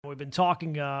We've been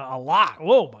talking a lot.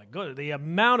 Oh, my goodness. The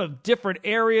amount of different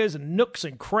areas and nooks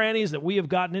and crannies that we have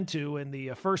gotten into in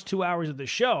the first 2 hours of the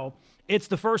show. It's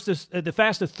the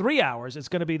fastest 3 hours. It's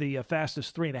going to be the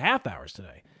fastest 3.5 hours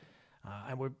today.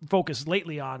 And we're focused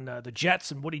lately on the Jets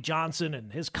and Woody Johnson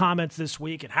and his comments this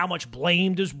week and how much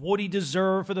blame does Woody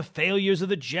deserve for the failures of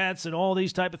the Jets and all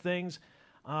these type of things.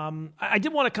 I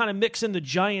did want to kind of mix in the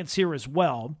Giants here as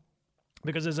well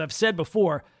because, as I've said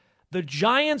before, the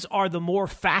Giants are the more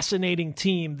fascinating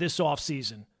team this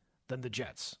offseason than the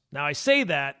Jets. Now, I say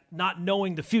that not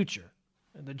knowing the future.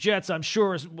 And the Jets, I'm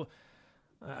sure, as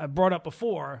I brought up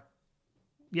before,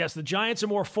 yes, the Giants are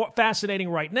more fascinating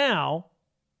right now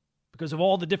because of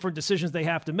all the different decisions they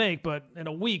have to make. But in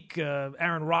a week,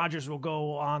 Aaron Rodgers will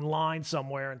go online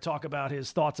somewhere and talk about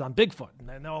his thoughts on Bigfoot.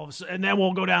 And then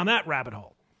we'll go down that rabbit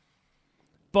hole.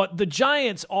 But the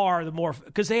Giants are the more,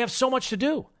 because they have so much to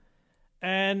do.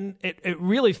 And it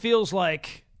really feels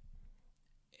like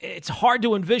it's hard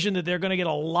to envision that they're going to get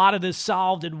a lot of this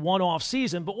solved in one off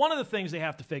season. But one of the things they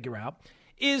have to figure out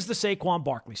is the Saquon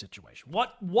Barkley situation.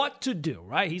 What to do,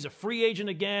 right? He's a free agent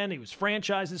again. He was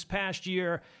franchised this past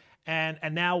year. And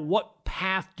now what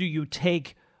path do you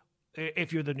take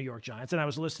if you're the New York Giants? And I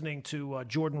was listening to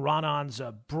Jordan Raanin's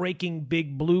Breaking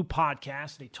Big Blue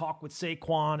podcast. And he talked with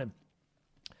Saquon.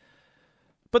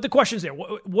 But the question's there.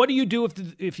 What do you do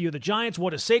if you're the Giants? What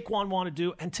does Saquon want to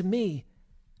do? And to me,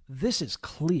 this is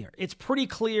clear. It's pretty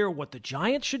clear what the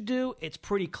Giants should do. It's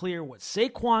pretty clear what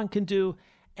Saquon can do.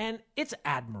 And it's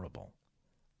admirable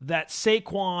that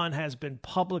Saquon has been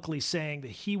publicly saying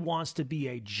that he wants to be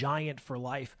a Giant for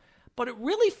life. But it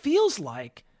really feels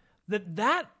like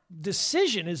that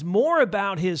decision is more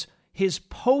about his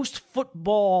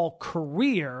post-football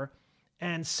career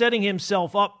and setting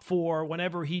himself up for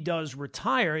whenever he does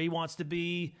retire. He wants to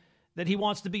be in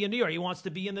New York. He wants to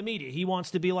be in the media. He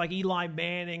wants to be like Eli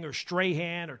Manning or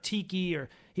Strahan or Tiki, or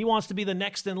he wants to be the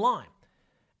next in line.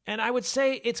 And I would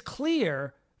say it's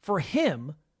clear for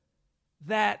him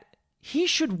that he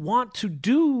should want to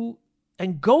do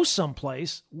and go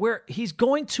someplace where he's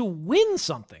going to win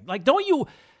something. Like, don't you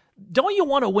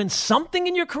want to win something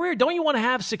in your career? Don't you want to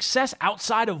have success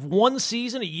outside of one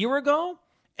season a year ago?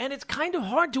 And it's kind of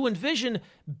hard to envision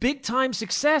big-time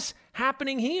success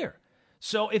happening here.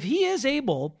 So if he is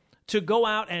able to go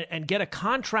out and get a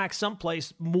contract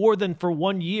someplace more than for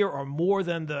 1 year or more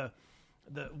than the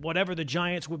whatever the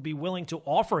Giants would be willing to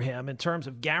offer him in terms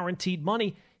of guaranteed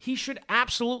money, he should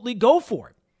absolutely go for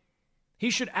it.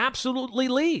 He should absolutely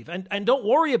leave. And don't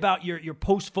worry about your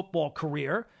post-football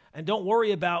career, and don't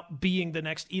worry about being the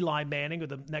next Eli Manning or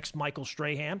the next Michael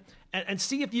Strahan. And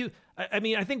see if you –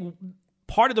 I think –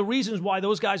 part of the reasons why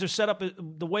those guys are set up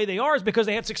the way they are is because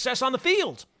they had success on the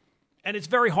field. And it's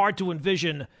very hard to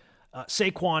envision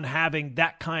Saquon having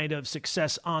that kind of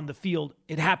success on the field,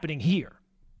 it happening here.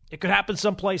 It could happen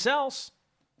someplace else,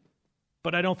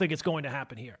 but I don't think it's going to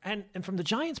happen here. And from the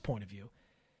Giants' point of view,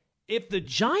 if the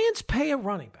Giants pay a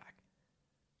running back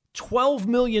 $12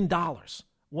 million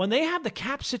when they have the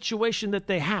cap situation that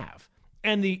they have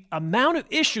and the amount of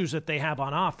issues that they have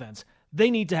on offense,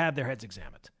 they need to have their heads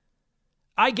examined.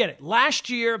 I get it. Last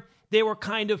year, they were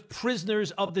kind of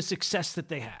prisoners of the success that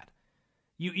they had.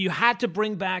 You had to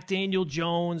bring back Daniel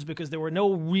Jones because there were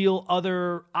no real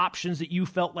other options that you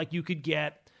felt like you could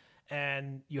get.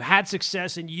 And you had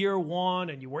success in year one,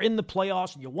 and you were in the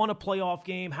playoffs, and you won a playoff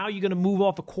game. How are you going to move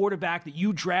off a quarterback that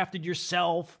you drafted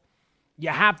yourself? You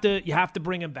have to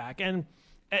bring him back. And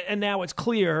now it's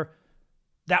clear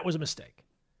that was a mistake.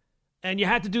 And you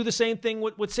had to do the same thing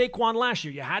with Saquon last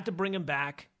year. You had to bring him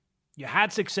back. You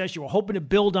had success. You were hoping to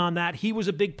build on that. He was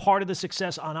a big part of the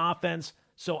success on offense,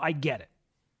 so I get it.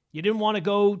 You didn't want to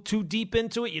go too deep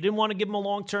into it. You didn't want to give him a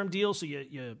long-term deal, so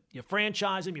you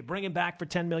franchise him. You bring him back for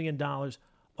 $10 million.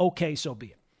 Okay, so be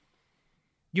it.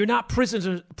 You're not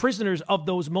prisoners of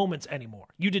those moments anymore.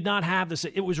 You did not have this.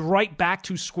 It was right back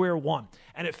to square one.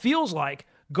 And it feels like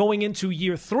going into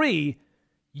year 3,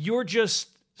 you're just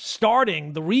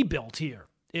starting the rebuild here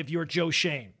if you're Joe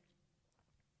Schoen.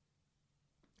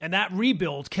 And that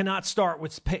rebuild cannot start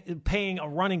with paying a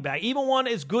running back, even one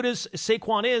as good as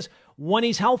Saquon is when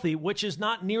he's healthy, which is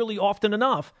not nearly often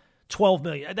enough, $12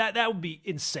 million. That would be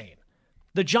insane.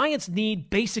 The Giants need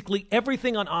basically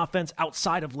everything on offense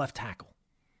outside of left tackle.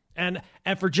 And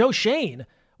for Joe Schoen,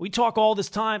 we talk all this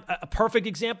time, a perfect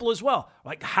example as well.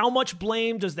 Like, how much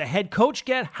blame does the head coach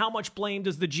get? How much blame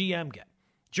does the GM get?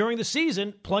 During the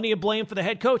season, plenty of blame for the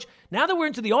head coach. Now that we're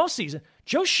into the offseason,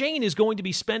 Joe Schoen is going to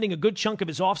be spending a good chunk of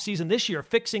his offseason this year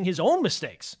fixing his own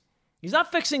mistakes. He's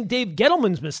not fixing Dave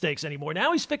Gettleman's mistakes anymore.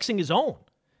 Now he's fixing his own.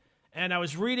 And I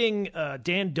was reading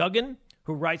Dan Duggan,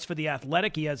 who writes for The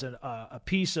Athletic. He has a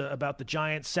piece about the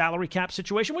Giants' salary cap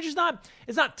situation, which is not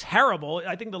terrible.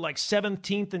 I think they're like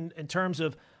 17th in terms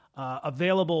of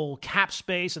available cap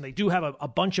space, and they do have a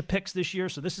bunch of picks this year,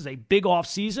 so this is a big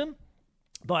offseason.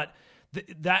 But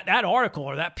that article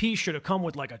or that piece should have come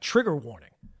with like a trigger warning.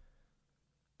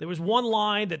 There was one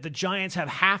line that the Giants have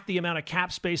half the amount of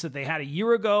cap space that they had a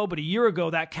year ago, but a year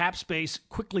ago that cap space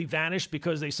quickly vanished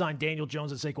because they signed Daniel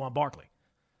Jones and Saquon Barkley.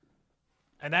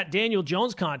 And that Daniel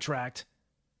Jones contract,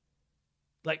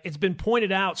 like it's been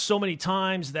pointed out so many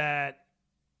times that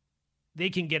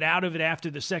they can get out of it after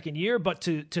the second year, but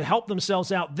to help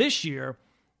themselves out this year,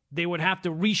 they would have to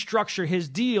restructure his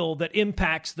deal that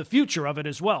impacts the future of it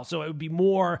as well. So it would be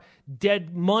more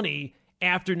dead money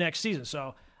after next season.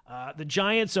 So the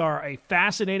Giants are a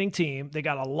fascinating team. They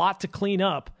got a lot to clean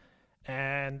up,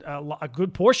 and a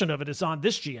good portion of it is on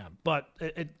this GM. But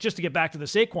just to get back to the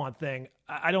Saquon thing,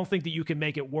 I don't think that you can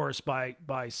make it worse by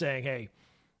saying, hey,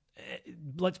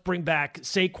 let's bring back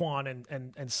Saquon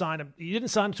and sign him. You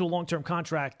didn't sign him to a long-term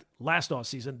contract last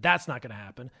offseason. That's not going to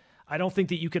happen. I don't think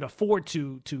that you can afford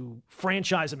to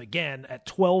franchise him again at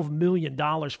 $12 million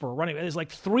for a running back. There's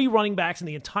like 3 running backs in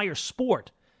the entire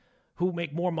sport who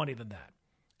make more money than that.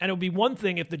 And it would be one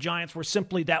thing if the Giants were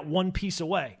simply that one piece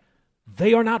away.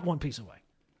 They are not one piece away.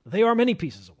 They are many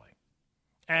pieces away.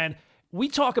 And we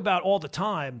talk about all the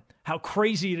time how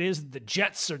crazy it is that the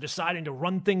Jets are deciding to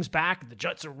run things back. The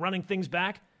Jets are running things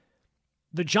back.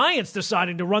 The Giants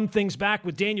deciding to run things back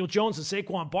with Daniel Jones and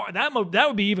Saquon Barkley. That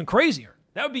would be even crazier.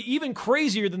 That would be even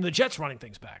crazier than the Jets running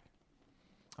things back.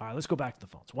 All right, let's go back to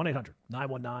the phones.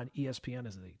 1-800-919-ESPN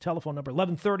is the telephone number.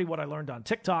 1130, what I learned on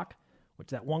TikTok, which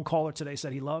that one caller today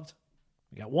said he loved.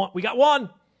 We got one. We got one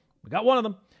of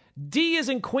them. D is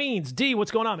in Queens. D,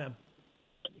 what's going on, man?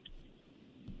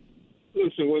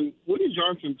 Listen, when Woody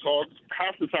Johnson talks,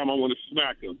 half the time I want to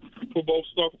smack him for both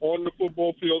stuff on the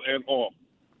football field and off.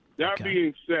 That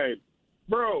being said,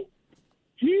 bro,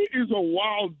 he is a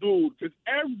wild dude because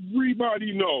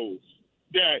everybody knows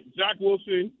that Zach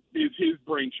Wilson is his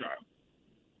brainchild.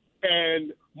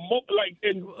 And wait.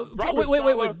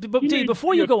 But D,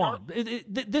 before you go on,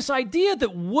 this idea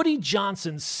that Woody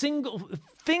Johnson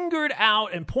fingered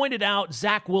out and pointed out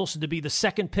Zach Wilson to be the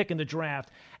second pick in the draft,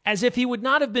 as if he would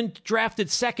not have been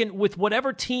drafted second with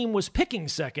whatever team was picking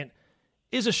second,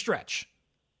 is a stretch.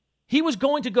 He was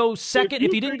going to go second.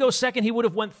 If he didn't go second, he would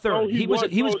have went third. He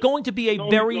was going to be a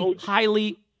very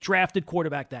highly drafted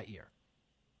quarterback that year.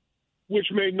 Which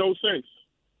made no sense.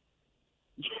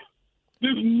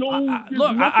 There's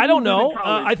I don't know.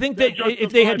 I think that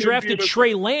if they had drafted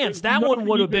Trey Lance, that one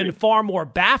would have been far more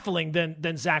baffling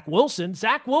than Zach Wilson.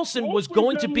 Zach Wilson was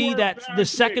going to be the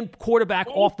second quarterback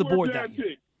off the board that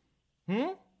year.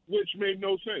 Which made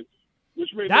no sense.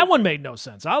 That one made no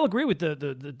sense. I'll agree with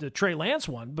the Trey Lance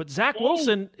one, but Zach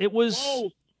Wilson, it was.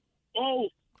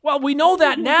 Well, we know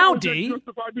that now, D.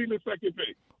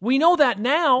 We know that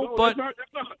now, but.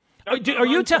 Are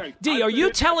you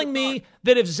telling me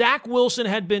that if Zach Wilson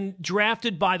had been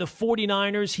drafted by the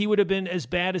 49ers, he would have been as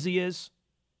bad as he is?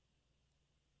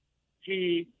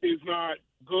 He is not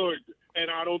good,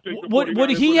 and I don't think would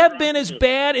he have been as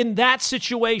bad in that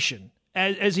situation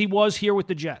as he was here with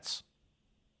the Jets?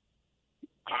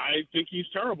 I think he's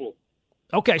terrible.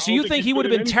 Okay, so you think he would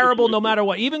have been terrible no matter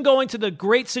what? Even going to the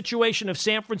great situation of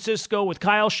San Francisco with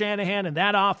Kyle Shanahan and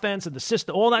that offense and the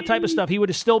system, all that type of stuff, he would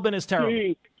have still been as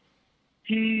terrible.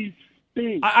 He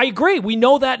stinks. I agree. We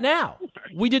know that now.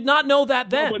 We did not know that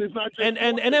then. No, and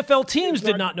NFL teams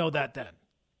did not know that then.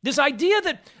 This idea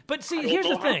that – but see, here's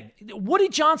the thing. Woody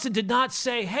Johnson did not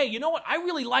say, hey, you know what? I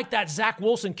really like that Zach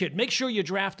Wilson kid. Make sure you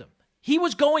draft him. He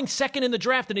was going second in the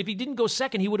draft, and if he didn't go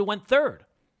second, he would have went third.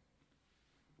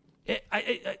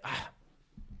 I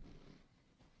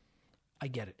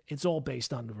get it. It's all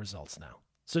based on the results now.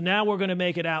 So now we're going to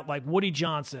make it out like Woody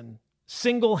Johnson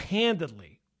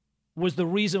single-handedly was the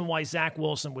reason why Zach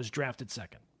Wilson was drafted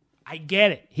second. I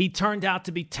get it. He turned out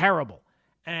to be terrible.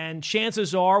 And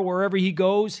chances are, wherever he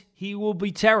goes, he will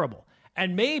be terrible.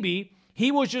 And maybe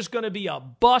he was just going to be a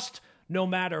bust no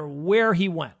matter where he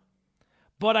went.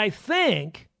 But I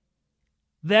think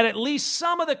that at least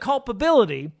some of the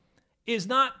culpability is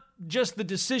not just the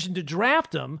decision to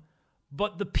draft him,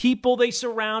 but the people they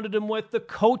surrounded him with, the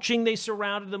coaching they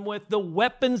surrounded him with, the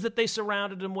weapons that they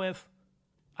surrounded him with.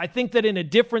 I think that in a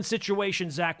different situation,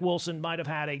 Zach Wilson might have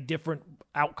had a different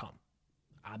outcome.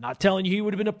 I'm not telling you he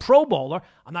would have been a Pro Bowler.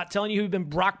 I'm not telling you he would have been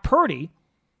Brock Purdy.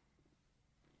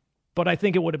 But I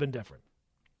think it would have been different.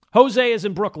 Jose is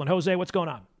in Brooklyn. Jose, what's going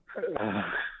on?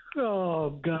 Oh,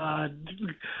 God.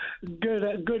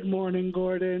 Good morning,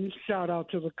 Gordon. Shout out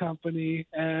to the company.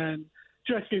 And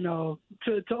just, to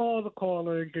all the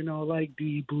callers, like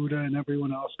D, Buddha, and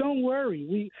everyone else, don't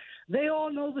worry. They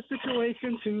all know the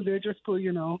situation, too. They're just,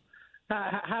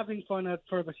 having fun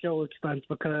for the show expense,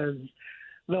 because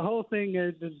the whole thing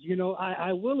is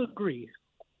I will agree.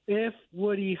 If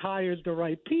Woody hires the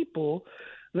right people,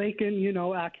 they can,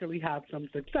 actually have some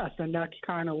success. And that's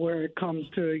kind of where it comes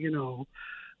to,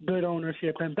 good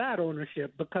ownership and bad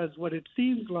ownership, because what it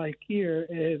seems like here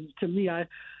is, to me, I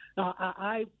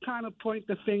kind of point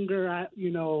the finger at,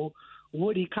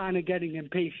 Woody kind of getting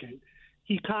impatient.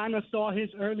 He kind of saw his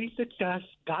early success,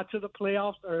 got to the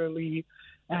playoffs early,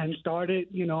 and started,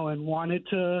 and wanted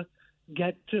to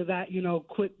get to that,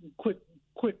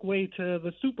 quick way to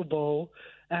the Super Bowl.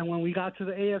 And when we got to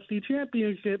the AFC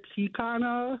Championships, he kind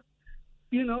of,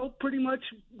 pretty much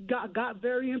got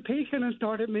very impatient and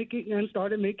started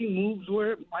making moves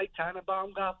where Mike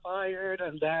Tannenbaum got fired,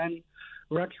 and then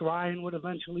Rex Ryan would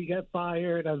eventually get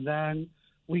fired, and then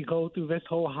we go through this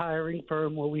whole hiring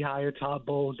firm where we hire Todd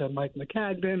Bowles and Mike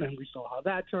McCagnon, and we saw how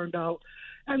that turned out.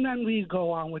 And then we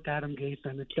go on with Adam Gase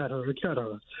and et cetera, et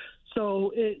cetera.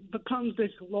 So it becomes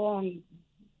this long,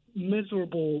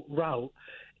 miserable route.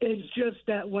 It's just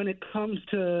that when it comes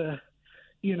to,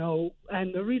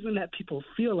 and the reason that people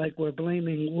feel like we're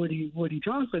blaming Woody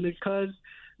Johnson is because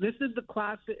this is the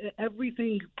classic.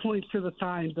 Everything points to the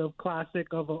signs of classic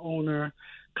of an owner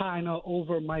kind of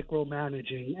over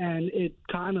micromanaging, and it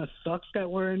kind of sucks that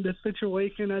we're in this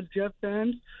situation as Jeff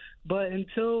fans. But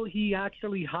until he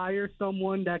actually hires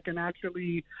someone that can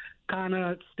actually kind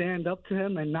of stand up to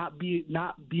him and not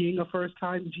being a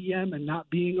first-time GM and not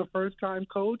being a first-time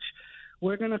coach,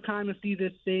 we're going to kind of see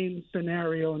this same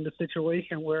scenario in the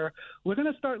situation where we're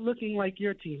going to start looking like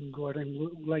your team, Gordon,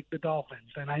 like the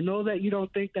Dolphins. And I know that you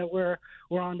don't think that we're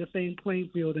on the same playing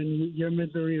field and your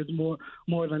misery is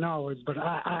more than ours, but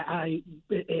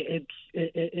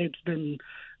it's been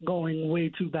going way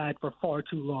too bad for far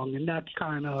too long, and that's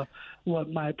kind of what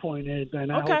my point is.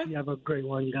 And I hope you have a great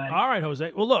one, guys. All right,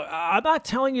 Jose. Well, look, I'm not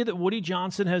telling you that Woody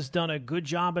Johnson has done a good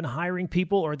job in hiring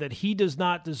people or that he does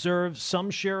not deserve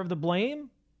some share of the blame.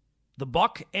 The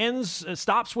buck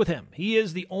stops with him. He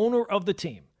is the owner of the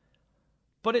team.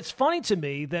 But it's funny to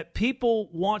me that people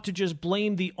want to just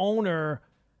blame the owner.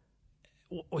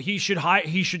 He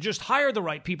should just hire the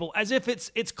right people, as if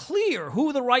it's clear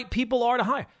who the right people are to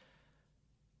hire.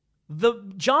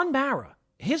 John Mara,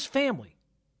 his family,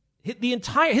 his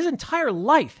entire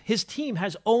life, his team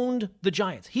has owned the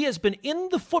Giants. He has been in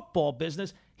the football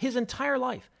business his entire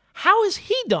life. How has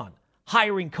he done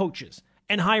hiring coaches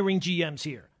and hiring GMs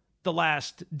here the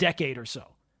last decade or so?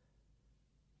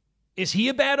 Is he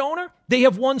a bad owner? They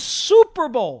have won Super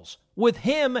Bowls with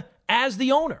him as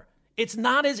the owner. It's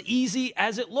not as easy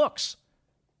as it looks.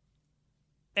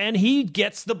 And he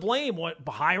gets the blame,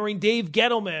 hiring Dave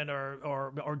Gettleman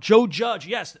or Joe Judge.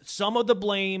 Yes, some of the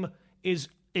blame is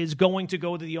going to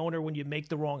go to the owner when you make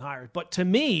the wrong hire. But to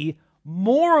me,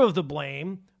 more of the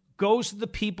blame goes to the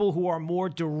people who are more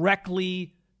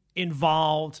directly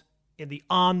involved in the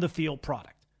on-the-field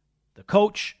product, the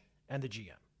coach and the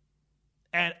GM.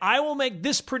 And I will make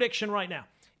this prediction right now.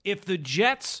 If the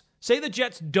Jets,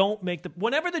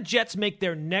 whenever the Jets make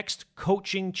their next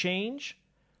coaching change,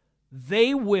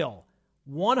 they will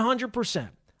 100%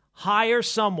 hire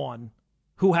someone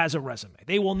who has a resume.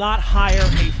 They will not hire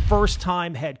a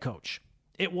first-time head coach.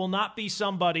 It will not be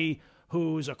somebody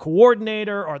who's a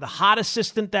coordinator or the hot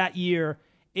assistant that year.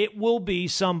 It will be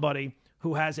somebody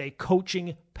who has a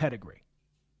coaching pedigree.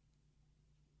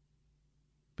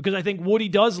 Because I think Woody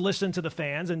does listen to the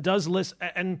fans and does listen.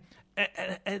 And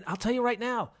I'll tell you right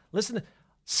now, listen,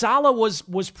 Saleh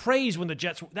was praised when the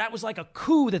Jets, that was like a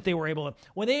coup that they were able to.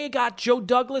 When they got Joe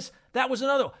Douglas, that was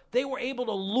another. They were able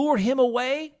to lure him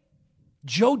away.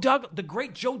 The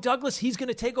great Joe Douglas, he's going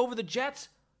to take over the Jets.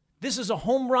 This is a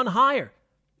home run hire.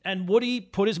 And Woody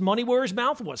put his money where his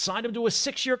mouth was, signed him to a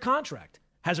 6-year contract.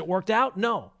 Has it worked out?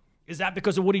 No. Is that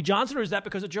because of Woody Johnson or is that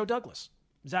because of Joe Douglas?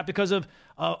 Is that because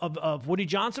of Woody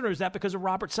Johnson or is that because of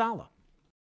Robert Saleh?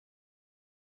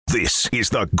 This is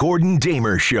the Gordon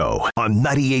Damer Show on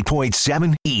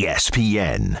 98.7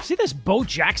 ESPN. See this Bo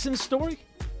Jackson story?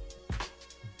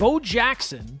 Bo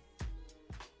Jackson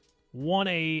won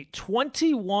a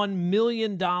 $21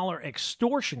 million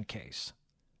extortion case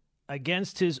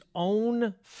against his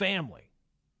own family.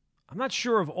 I'm not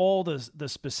sure of all the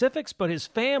specifics, but his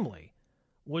family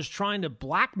was trying to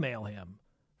blackmail him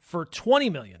for $20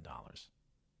 million.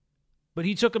 But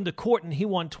he took him to court and he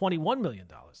won $21 million.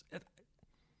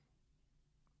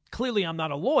 Clearly, I'm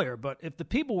not a lawyer, but if the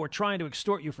people were trying to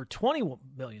extort you for $20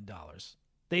 million,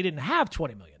 they didn't have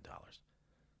 $20 million.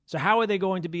 So how are they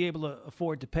going to be able to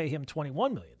afford to pay him $21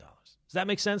 million? Does that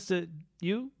make sense to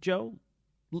you, Joe?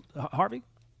 Harvey?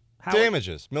 Howard?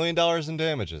 Damages. $1 million in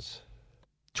damages.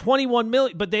 21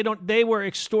 million, but they were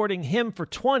extorting him for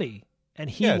 20 and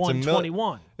he won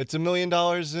 21. It's $1 million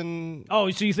in so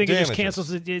you think damages.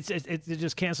 it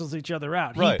just cancels each other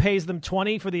out. Right. He pays them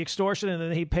 20 for the extortion and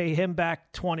then he pay him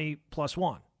back 20 plus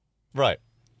 1. Right.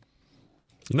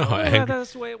 You know how angry,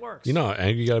 that's the way it works. You know how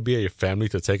angry you got to be at your family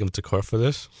to take him to court for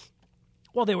this?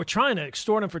 Well, they were trying to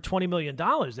extort him for $20 million.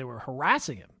 They were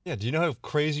harassing him. Yeah, do you know how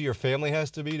crazy your family has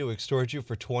to be to extort you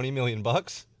for $20 million?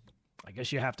 I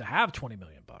guess you have to have $20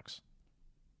 million.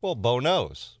 Well, Bo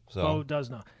knows. So. Bo does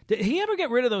know. Did he ever get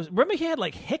rid of those? Remember he had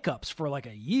like hiccups for like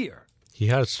a year. He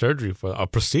had surgery for a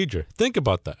procedure. Think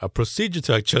about that. A procedure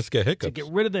to just get hiccups. To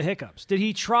get rid of the hiccups. Did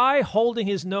he try holding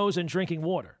his nose and drinking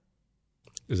water?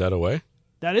 Is that a way?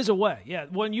 That is a way, yeah.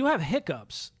 When you have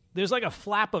hiccups, there's like a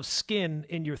flap of skin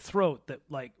in your throat that,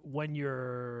 like, when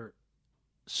you're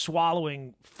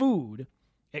swallowing food,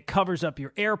 it covers up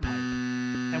your air pipe.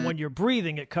 And when you're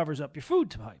breathing, it covers up your food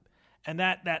pipe. And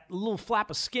that little flap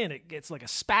of skin, it gets like a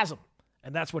spasm.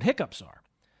 And that's what hiccups are.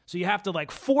 So you have to, like,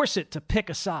 force it to pick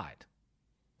a side.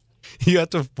 You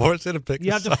have to force it to pick a side?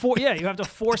 You have to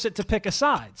force it to pick a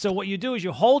side. So what you do is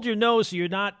you hold your nose so you're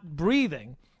not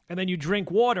breathing, and then you drink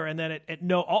water, and then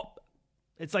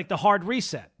it's like the hard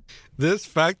reset. This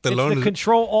fact alone it's the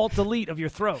Control-Alt-Delete of your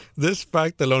throat. This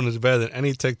fact alone is better than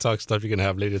any TikTok stuff you're gonna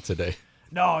have later today.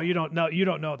 No, you don't know. You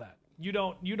don't know that. You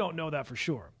don't know that for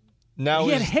sure. Now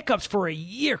he had hiccups for a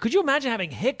year. Could you imagine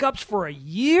having hiccups for a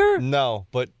year? No,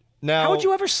 but now how would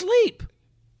you ever sleep?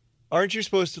 Aren't you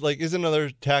supposed to, like, isn't another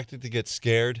tactic to get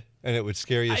scared and it would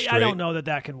scare you straight? I don't know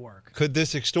that can work. Could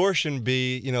this extortion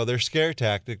be, their scare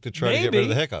tactic to try to get rid of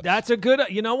the hiccups? That's a good,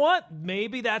 you know what?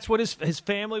 Maybe that's what his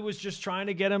family was just trying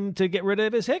to get him to get rid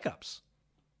of his hiccups.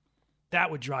 That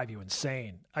would drive you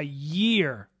insane. A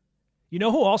year. You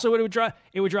know who also it would drive?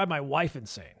 It would drive my wife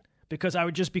insane because I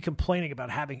would just be complaining about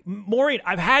Maureen,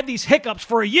 I've had these hiccups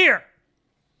for a year.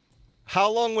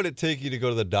 How long would it take you to go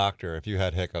to the doctor if you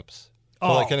had hiccups?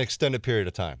 For like an extended period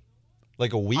of time?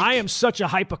 Like a week? I am such a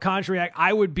hypochondriac.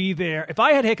 I would be there. If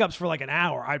I had hiccups for like an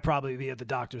hour, I'd probably be at the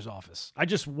doctor's office. I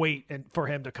just wait for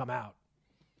him to come out.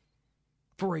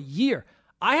 For a year.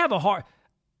 I have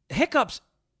hiccups.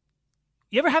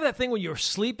 You ever have that thing when you're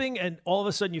sleeping and all of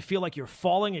a sudden you feel like you're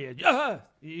falling and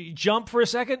you jump for a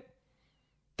second?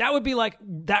 That would be like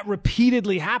that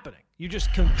repeatedly happening. You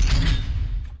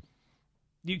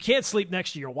can't sleep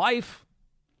next to your wife.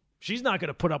 She's not going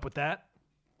to put up with that.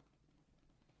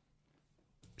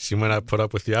 She might not put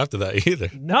up with you after that either.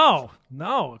 No,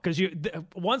 because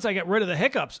once I get rid of the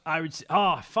hiccups, I would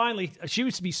finally. She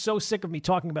would be so sick of me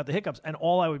talking about the hiccups, and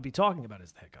all I would be talking about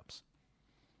is the hiccups.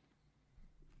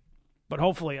 But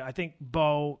hopefully, I think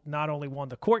Bo not only won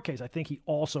the court case, I think he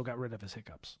also got rid of his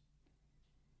hiccups.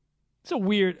 It's a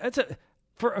weird.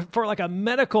 For like a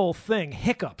medical thing,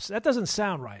 hiccups. That doesn't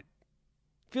sound right.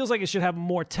 Feels like it should have a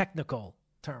more technical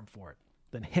term for it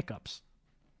than hiccups.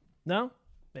 No?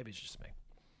 Maybe it's just me.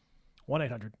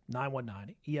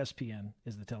 1-800-919-ESPN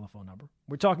is the telephone number.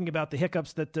 We're talking about the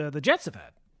hiccups that the Jets have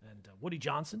had. And Woody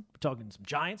Johnson. We're talking some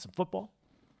Giants, some football.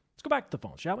 Let's go back to the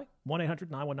phone, shall we?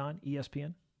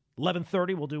 1-800-919-ESPN.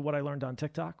 11:30, we'll do What I Learned on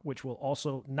TikTok, which will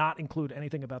also not include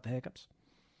anything about the hiccups.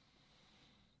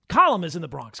 Colin is in the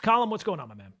Bronx. Colin, what's going on,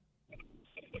 my man?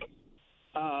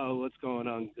 What's going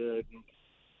on? Good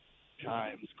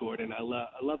times, Gordon. I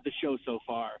love the show so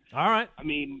far. All right. I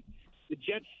mean, the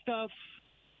Jets stuff,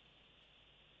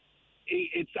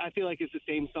 I feel like it's the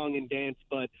same song and dance,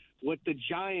 but with the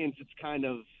Giants, it's kind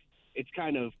of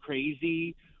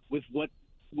crazy with what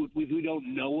we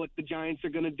don't know what the Giants are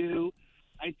going to do.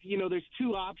 There's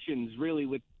two options really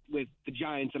with the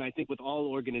Giants, and I think with all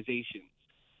organizations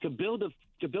to build a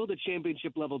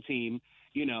championship level team.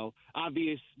 The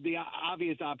obvious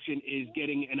option is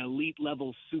getting an elite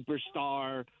level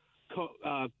superstar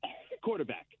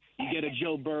quarterback. You get a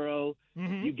Joe Burrow,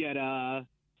 you get a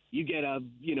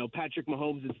Patrick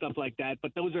Mahomes and stuff like that.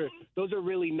 But those are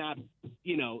really not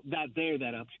that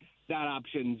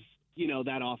options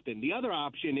that often. The other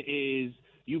option is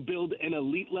you build an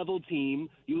elite level team.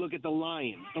 You look at the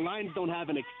Lions. The Lions don't have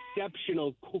an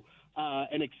exceptional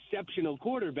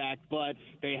quarterback, but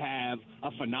they have a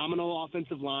phenomenal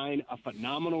offensive line, a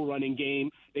phenomenal running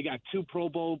game. They got 2 Pro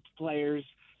Bowl players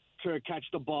to catch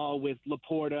the ball with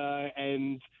Laporta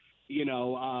and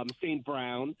St.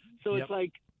 Brown. So It's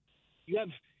like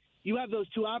you have those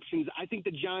two options. I think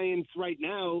the Giants right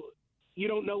now, you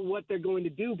don't know what they're going to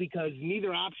do because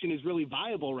neither option is really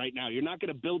viable right now. You're not going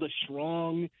to build a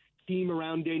strong team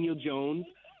around Daniel Jones.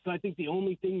 So I think the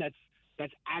only thing that's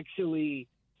actually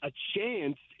a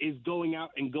chance is going out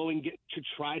and to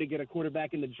try to get a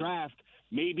quarterback in the draft,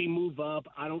 maybe move up.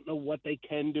 I don't know what they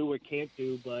can do or can't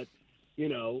do, but,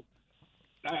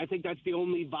 I think that's the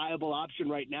only viable option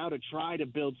right now to try to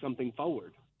build something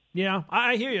forward. Yeah,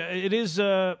 I hear you. It is,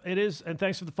 and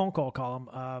thanks for the phone call,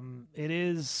 Colin. It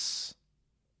is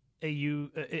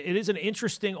an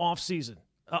interesting offseason.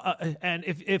 And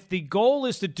if the goal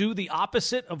is to do the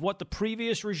opposite of what the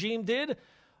previous regime did,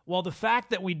 well, the fact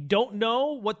that we don't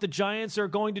know what the Giants are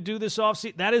going to do this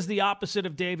offseason, that is the opposite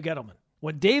of Dave Gettleman.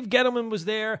 When Dave Gettleman was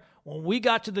there, when we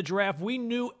got to the draft, we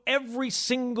knew every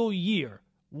single year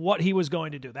what he was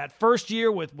going to do. That first year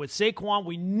with Saquon,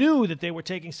 we knew that they were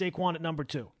taking Saquon at number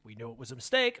 2. We knew it was a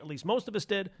mistake, at least most of us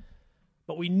did,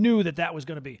 but we knew that was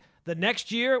going to be. The next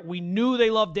year, we knew they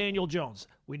loved Daniel Jones.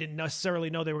 We didn't necessarily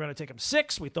know they were going to take him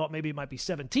 6. We thought maybe it might be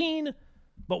 17,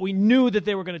 but we knew that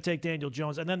they were going to take Daniel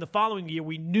Jones. And then the following year,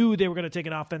 we knew they were going to take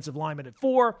an offensive lineman at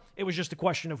 4. It was just a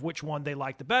question of which one they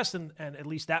liked the best, and at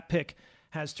least that pick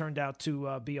has turned out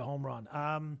to be a home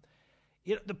run.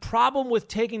 The problem with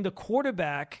taking the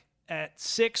quarterback at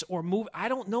 6 or move, I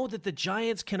don't know that the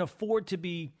Giants can afford to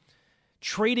be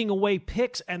trading away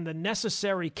picks and the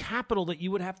necessary capital that you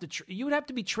would have to you would have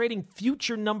to be trading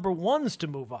future number 1s to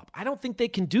move up. I don't think they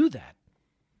can do that.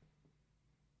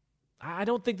 I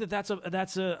don't think that's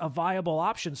a viable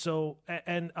option. So,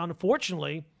 and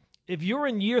unfortunately, if you're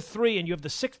in year 3 and you have the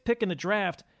 6th pick in the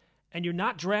draft and you're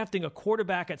not drafting a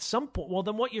quarterback at some point, well,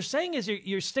 then what you're saying is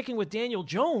you're sticking with Daniel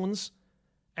Jones.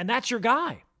 And that's your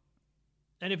guy.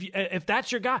 And if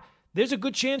that's your guy, there's a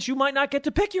good chance you might not get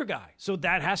to pick your guy. So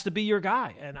that has to be your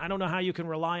guy. And I don't know how you can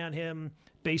rely on him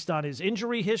based on his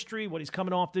injury history, what he's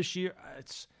coming off this year.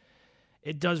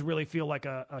 It does really feel like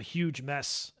a huge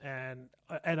mess and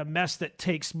a mess that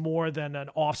takes more than an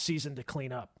offseason to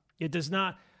clean up. It does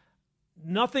not.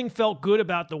 Nothing felt good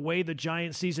about the way the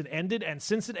Giants season ended. And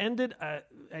since it ended,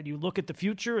 and you look at the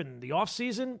future and the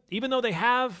offseason, even though they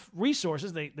have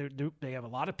resources, they have a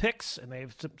lot of picks and they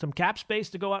have some cap space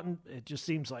to go out, and it just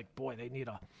seems like, boy, they need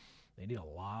a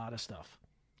lot of stuff.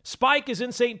 Spike is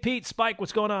in St. Pete. Spike,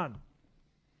 what's going on?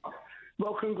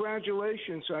 Well,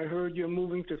 congratulations. I heard you're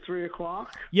moving to 3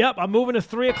 o'clock. Yep, I'm moving to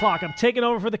 3 o'clock. I'm taking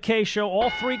over for the K Show. All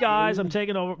 3 guys I'm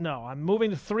taking over. No, I'm moving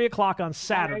to 3 o'clock on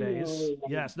Saturdays.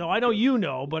 Yes, no, I know you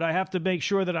know, but I have to make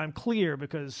sure that I'm clear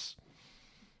because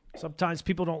sometimes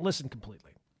people don't listen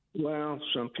completely. Well,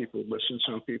 some people listen,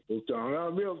 some people don't.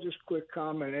 A real just quick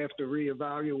comment after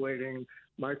reevaluating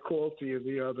my call to you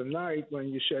the other night when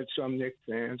you said some Knicks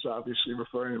fans, obviously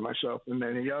referring to myself and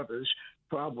many others,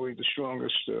 probably the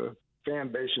strongest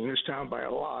fan base in this town by a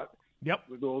lot. Yep.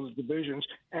 With all the divisions.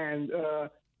 And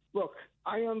look,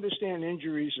 I understand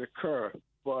injuries occur,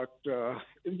 but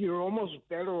you're almost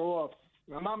better off.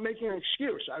 I'm not making an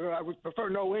excuse. I would prefer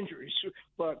no injuries,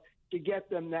 but to get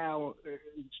them now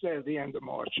instead of the end of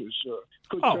March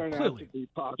could turn out to be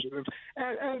positive.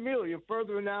 And really, a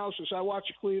further analysis, I watch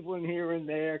Cleveland here and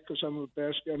there because I'm the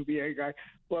best NBA guy.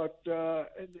 But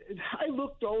I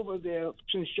looked over there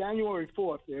since January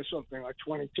 4th. There's something like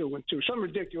 22-2, some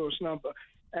ridiculous number.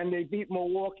 And they beat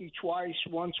Milwaukee twice,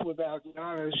 once without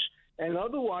Giannis. And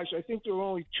otherwise, I think there are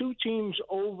only 2 teams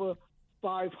over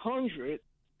 500.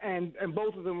 And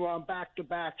both of them were on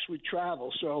back-to-backs with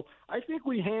travel. So I think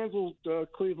we handled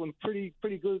Cleveland pretty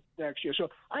good next year. So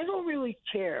I don't really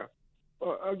care.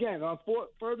 Again, on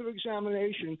further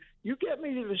examination, you get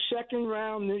me to the second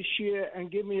round this year and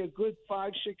give me a good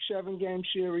 5, 6, 7-game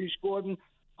series, Gordon,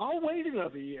 I'll wait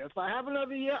another year. If I have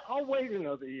another year, I'll wait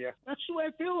another year. That's the way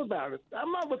I feel about it.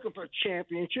 I'm not looking for a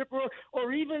championship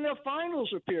or even a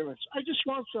finals appearance. I just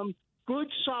want some good,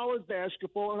 solid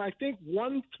basketball, and I think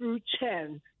 1 through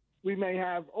 10 we may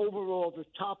have overall the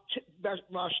top best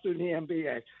roster in the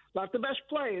NBA. Not the best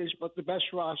players, but the best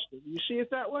roster. Do you see it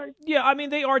that way? Yeah, I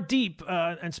mean, they are deep.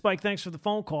 And Spike, thanks for the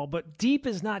phone call. But deep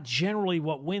is not generally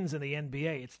what wins in the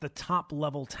NBA. It's the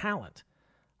top-level talent.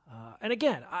 And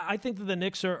again, I think that the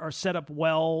Knicks are set up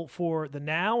well for the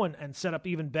now and set up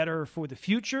even better for the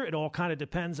future. It all kind of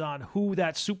depends on who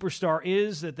that superstar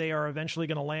is that they are eventually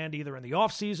going to land either in the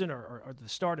offseason or the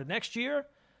start of next year.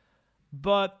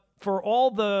 But for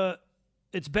all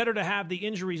it's better to have the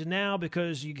injuries now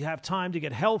because you have time to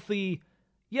get healthy.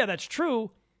 Yeah, that's true.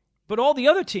 But all the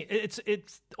other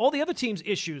it's all the other teams'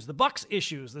 issues, the Bucks'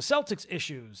 issues, the Celtics'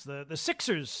 issues, the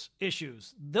Sixers'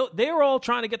 issues. They're all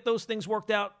trying to get those things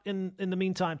worked out in the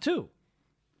meantime too.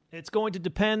 It's going to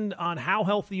depend on how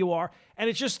healthy you are, and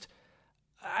it's just,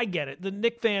 I get it. The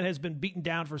Knicks fan has been beaten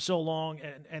down for so long,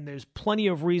 and there's plenty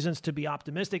of reasons to be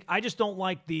optimistic. I just don't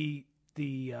like the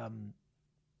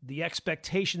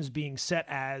expectations being set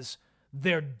as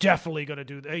they're definitely going to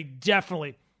do.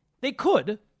 They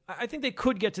could. I think they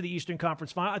could get to the Eastern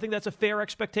Conference Final. I think that's a fair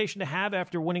expectation to have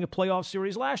after winning a playoff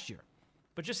series last year.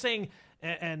 But just saying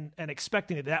and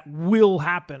expecting that will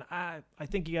happen, I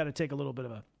think you got to take a little bit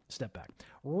of a step back.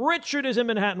 Richard is in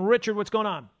Manhattan. Richard, what's going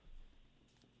on?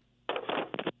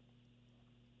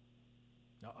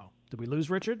 Uh-oh. Did we lose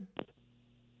Richard?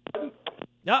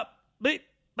 Yep.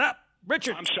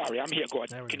 Richard. I'm sorry. I'm here,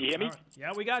 Gordon. Can you hear me? Right.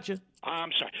 Yeah, we got you.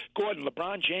 I'm sorry. Gordon,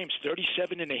 LeBron James,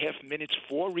 37.5 minutes,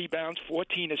 4 rebounds,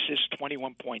 14 assists,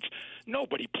 21 points.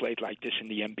 Nobody played like this in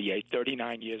the NBA,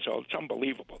 39 years old. It's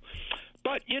unbelievable.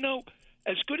 But, you know,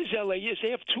 as good as L.A. is, they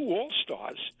have 2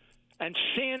 All-Stars. And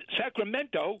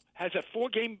Sacramento has a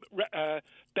 4-game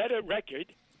better record,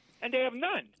 and they have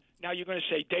none. Now you're going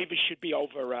to say Davis should be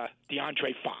over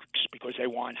DeAndre Fox because they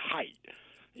want height.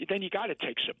 Then you got to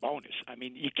take Sabonis. I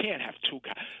mean, you can't have two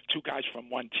guys from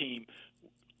one team,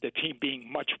 the team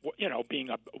being being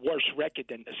a worse record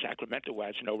than the Sacramento, who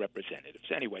has no representatives.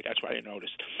 Anyway, that's what I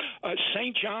noticed.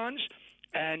 St. John's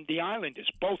and the Islanders,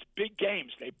 both big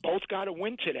games. They both got to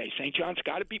win today. St. John's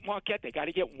got to beat Marquette. They got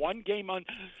to get one game on,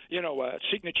 a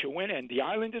signature win. And the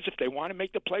Islanders, if they want to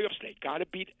make the playoffs, they got to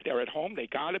beat. They're at home. They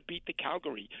got to beat the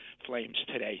Calgary Flames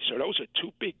today. So those are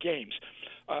 2 big games.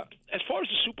 As far as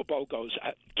the Super Bowl goes,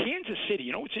 Kansas City,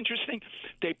 you know what's interesting?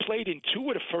 They played in 2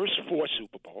 of the first 4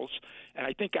 Super Bowls, and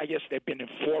I guess they've been in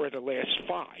 4 of the last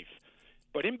 5.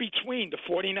 But in between, the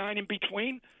 49 in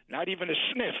between, not even a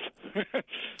sniff.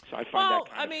 So I find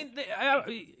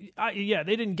that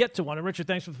they didn't get to one. And Richard,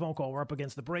 thanks for the phone call. We're up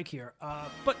against the break here.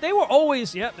 But they were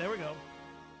always, there we go.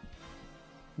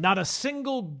 Not a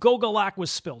single Gogolak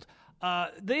was spilled.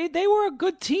 They were a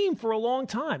good team for a long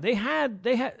time. They had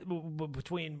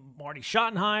between Marty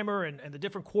Schottenheimer and the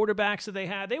different quarterbacks that they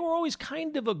had, they were always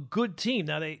kind of a good team.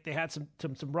 Now they had some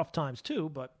rough times too,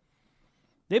 but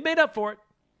they made up for it.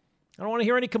 I don't want to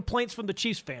hear any complaints from the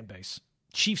Chiefs fan base.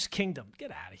 Chiefs Kingdom. Get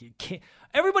out of here.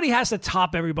 Everybody has to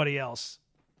top everybody else.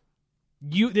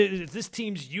 This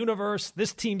team's universe,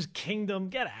 this team's kingdom.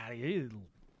 Get out of here.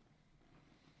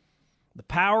 The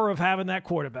power of having that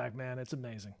quarterback, man, it's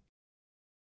amazing.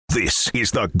 This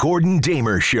is the Gordon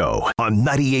Damer Show on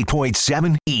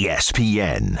 98.7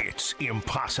 ESPN. It's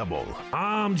impossible.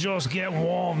 I'm just getting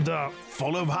warmed up.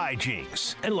 Full of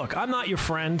hijinks. And look, I'm not your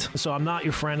friend, so I'm not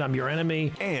your friend. I'm your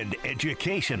enemy. And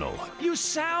educational. You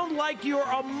sound like you're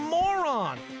a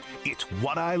moron. It's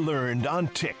What I Learned on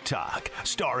TikTok,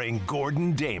 starring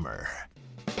Gordon Damer.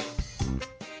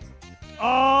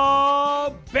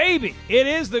 Oh, baby. It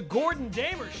is the Gordon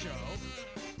Damer Show.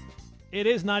 It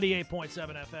is 98.7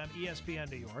 FM, ESPN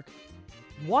New York.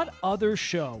 What other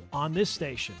show on this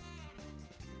station,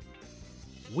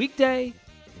 weekday,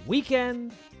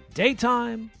 weekend,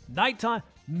 daytime, nighttime,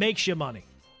 makes you money?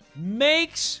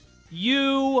 Makes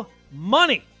you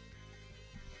money.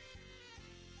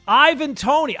 Ivan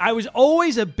Toney. I was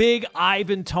always a big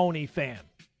Ivan Toney fan.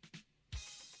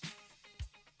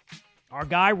 Our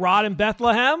guy, Rod in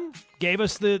Bethlehem, gave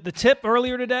us the tip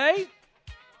earlier today.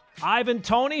 Ivan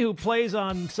Toney, who plays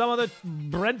on some of the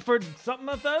Brentford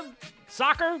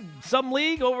soccer, some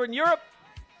league over in Europe.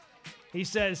 He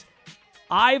says,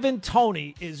 Ivan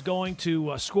Toney is going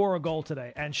to score a goal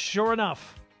today. And sure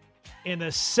enough, in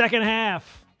the second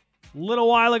half, a little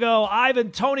while ago, Ivan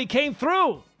Toney came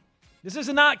through. This is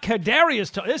not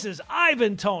Kadarius Toney. This is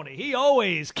Ivan Toney. He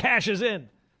always cashes in.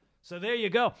 So there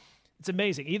you go. It's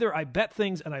amazing. Either I bet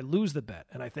things and I lose the bet,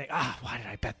 and I think, why did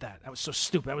I bet that? That was so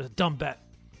stupid. That was a dumb bet.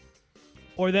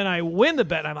 Or then I win the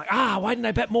bet, and I'm like, why didn't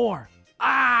I bet more?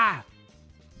 But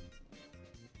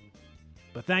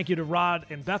thank you to Rod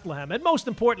in Bethlehem. And most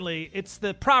importantly, it's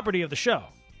the property of the show,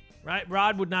 right?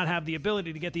 Rod would not have the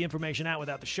ability to get the information out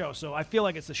without the show. So I feel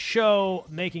like it's the show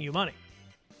making you money.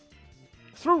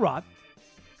 Through Rod.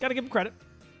 Got to give him credit.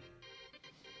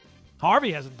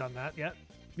 Harvey hasn't done that yet.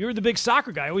 You're the big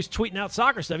soccer guy, always tweeting out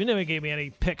soccer stuff. You never gave me any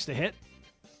picks to hit.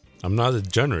 I'm not a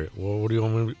degenerate. Well, what do you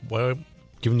want me to... Why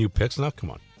giving you picks now? Come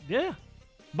on. Yeah.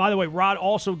 By the way, Rod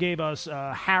also gave us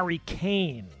Harry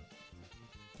Kane.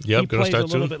 Yep, he gonna plays start a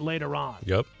little soon. bit later on.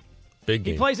 Yep, big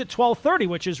game. He plays at 12:30,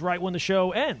 which is right when the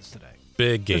show ends today.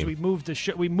 Big game. Because we moved the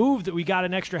show. We moved it. We got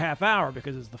an extra half hour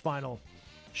because it's the final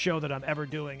show that I'm ever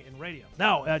doing in radio.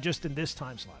 No, just in this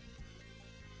time slot.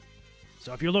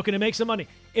 So if you're looking to make some money,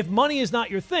 if money is not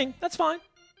your thing, that's fine.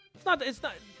 It's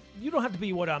not. You don't have to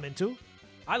be what I'm into.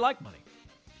 I like money.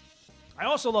 I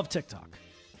also love TikTok.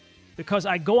 Because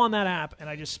I go on that app and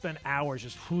I just spend hours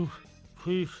just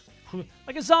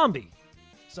like a zombie,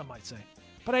 some might say.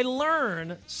 But I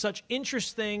learn such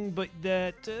interesting but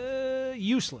that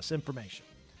useless information.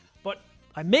 But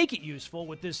I make it useful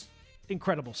with this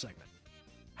incredible segment.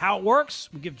 How it works,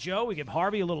 we give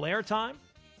Harvey a little airtime.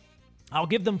 I'll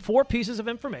give them 4 pieces of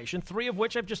information, 3 of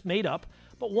which I've just made up.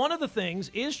 But one of the things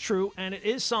is true, and it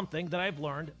is something that I've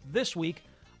learned this week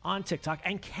on TikTok.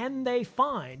 And can they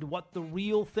find what the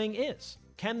real thing is?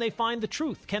 Can they find the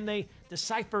truth? Can they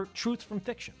decipher truth from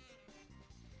fiction?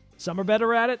 Some are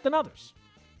better at it than others.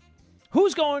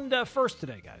 Who's going first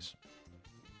today, guys?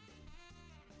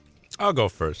 I'll go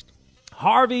first.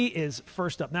 Harvey is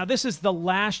first up. Now, this is the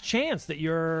last chance that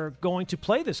you're going to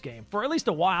play this game for at least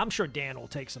a while. I'm sure Dan will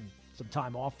take some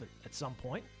time off at some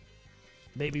point.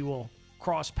 Maybe we'll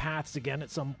cross paths again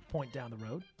at some point down the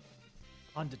road.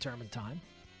 Undetermined time.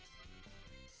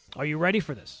 Are you ready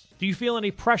for this? Do you feel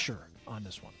any pressure on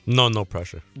this one? No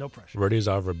pressure. No pressure. Ready as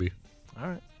I'll ever be. All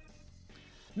right.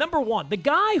 Number 1, the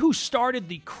guy who started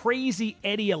the Crazy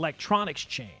Eddie electronics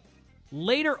chain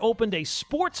later opened a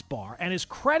sports bar and is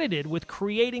credited with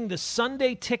creating the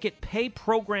Sunday Ticket pay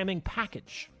programming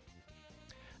package.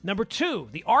 Number 2,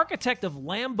 the architect of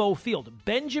Lambeau Field,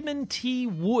 Benjamin T.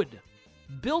 Wood,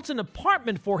 built an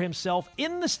apartment for himself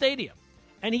in the stadium,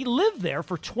 and he lived there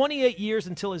for 28 years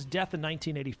until his death in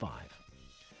 1985.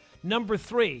 Number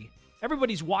 3,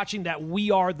 everybody's watching that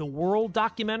We Are the World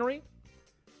documentary.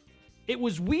 It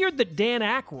was weird that Dan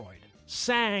Aykroyd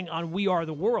sang on We Are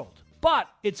the World, but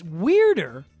it's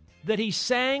weirder that he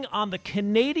sang on the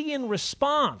Canadian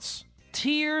response,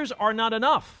 Tears Are Not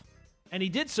Enough. And he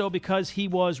did so because he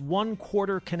was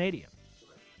 1/4 Canadian.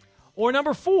 Or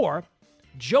number 4,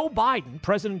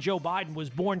 President Joe Biden, was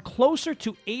born closer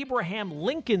to Abraham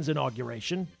Lincoln's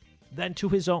inauguration than to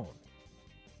his own.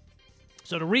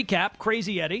 So to recap,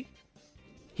 Crazy Eddie,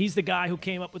 he's the guy who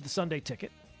came up with the Sunday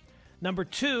Ticket. Number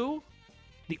 2,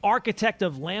 the architect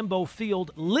of Lambeau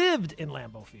Field lived in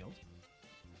Lambeau Field.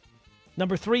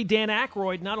 Number 3, Dan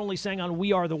Aykroyd not only sang on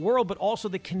We Are the World, but also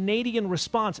the Canadian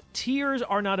response, Tears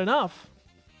Are Not Enough.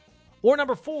 Or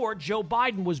number 4, Joe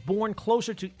Biden was born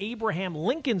closer to Abraham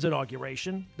Lincoln's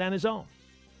inauguration than his own.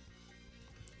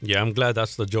 Yeah, I'm glad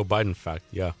that's the Joe Biden fact,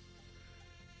 yeah.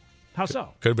 How so?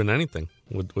 Could have been anything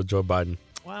with Joe Biden.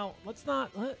 Well,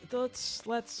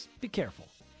 let's be careful.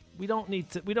 We don't need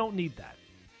that.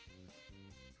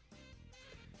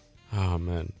 Oh,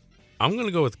 man. I'm going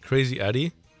to go with Crazy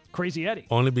Eddie. Crazy Eddie.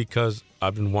 Only because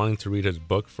I've been wanting to read his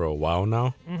book for a while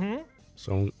now. Mm-hmm.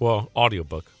 So,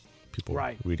 audiobook. People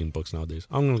reading books nowadays.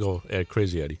 I'm going to go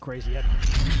Crazy Eddie. Crazy Eddie.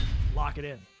 Lock it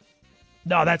in.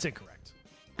 No, that's incorrect.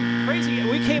 Crazy.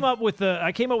 I came up with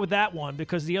that one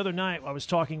because the other night I was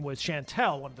talking with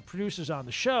Chantel, one of the producers on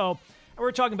the show, and we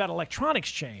were talking about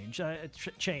electronics chains,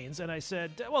 and I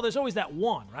said, well, there's always that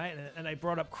one, right? And I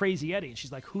brought up Crazy Eddie, and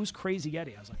she's like, who's Crazy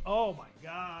Eddie? I was like, oh, my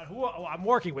God. I'm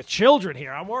working with children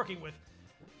here. I'm working with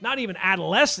not even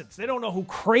adolescents. They don't know who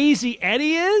Crazy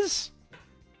Eddie is?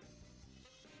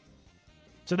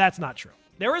 So that's not true.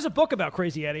 There is a book about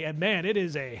Crazy Eddie, and, man, it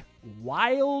is a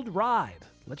wild ride.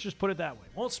 Let's just put it that way.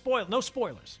 Won't spoil. No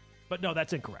spoilers. But, no,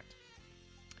 that's incorrect.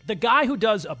 The guy who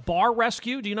does a Bar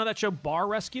Rescue, do you know that show Bar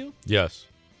Rescue? Yes.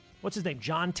 What's his name?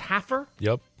 John Taffer?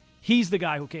 Yep. He's the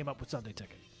guy who came up with Sunday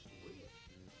Ticket.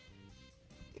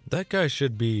 That guy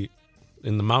should be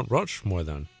in the Mount Rushmore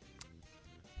then.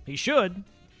 He should,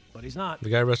 but he's not. The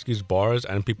guy rescues bars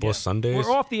and people Sundays.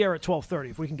 We're off the air at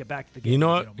 12:30 if we can get back to the game. You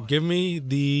know what? Give me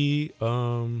the...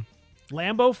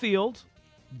 Lambeau Field,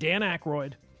 Dan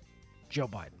Aykroyd, Joe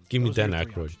Biden. Give me Dan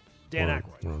Aykroyd. Dan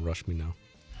Aykroyd. Or Rush Me Now.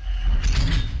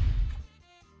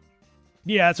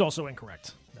 Yeah, that's also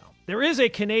incorrect. No. There is a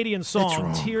Canadian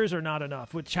song, Tears Are Not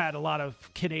Enough, which had a lot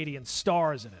of Canadian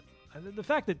stars in it. And the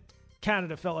fact that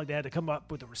Canada felt like they had to come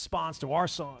up with a response to our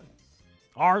song.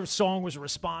 Our song was a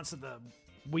response to the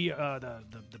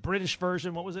British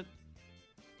version. What was it?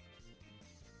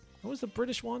 What was the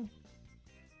British one?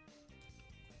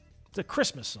 It's a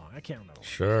Christmas song. I can't remember.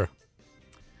 Sure.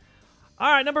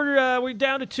 All right, we're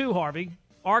down to 2, Harvey.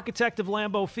 Architect of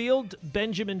Lambeau Field,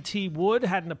 Benjamin T. Wood,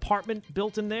 had an apartment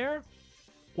built in there,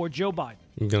 or Joe Biden?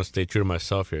 I'm going to stay true to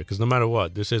myself here, because no matter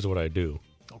what, this is what I do.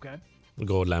 Okay. I'll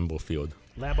go with Lambeau Field.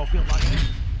 Lambeau Field, lock it in.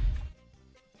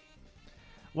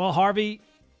 Well, Harvey,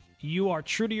 you are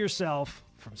true to yourself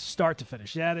from start to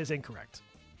finish. That is incorrect.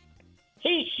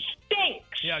 He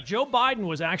stinks. Yeah, Joe Biden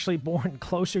was actually born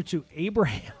closer to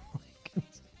Abraham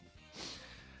Lincoln's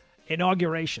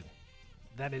inauguration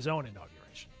than his own inauguration.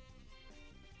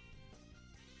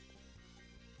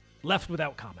 Left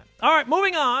without comment. All right,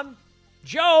 moving on.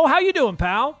 Joe, how you doing,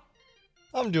 pal?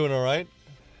 I'm doing all right.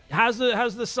 How's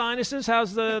the sinuses?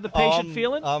 How's the patient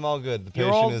feeling? I'm all good. The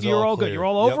patient is all good. clear. You're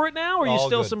all over it now, or are you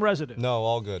still good. some residue? No,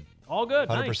 all good. All good.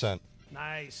 100%.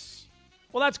 Nice.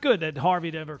 Well, that's good that Harvey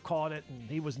never caught it and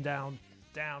he was down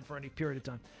for any period of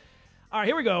time. All right,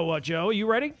 here we go, Joe. Are you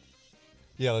ready?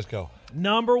 Yeah, let's go.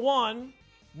 Number 1,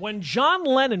 when John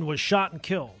Lennon was shot and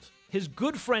killed, his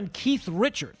good friend Keith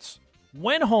Richards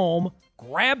went home,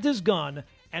 grabbed his gun,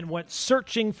 and went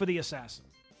searching for the assassin.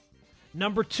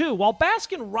 Number 2, while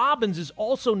Baskin-Robbins is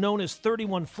also known as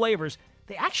 31 Flavors,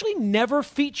 they actually never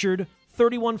featured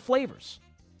 31 flavors.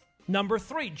 Number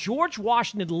 3, George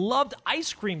Washington loved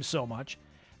ice cream so much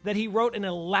that he wrote an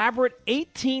elaborate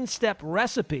 18-step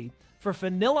recipe for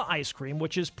vanilla ice cream,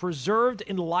 which is preserved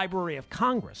in the Library of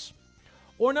Congress.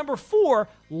 Or number 4,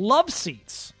 love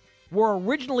seats were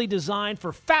originally designed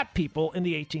for fat people in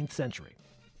the 18th century.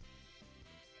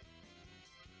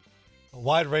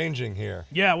 Wide-ranging here.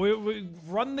 Yeah, we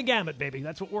run the gamut, baby.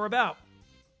 That's what we're about.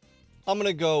 I'm going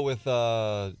to go with,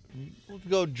 we'll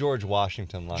go George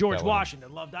Washington. George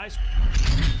Washington loved ice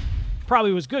cream.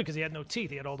 Probably was good because he had no teeth.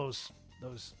 He had all those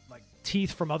like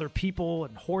teeth from other people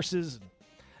and horses.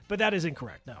 But that is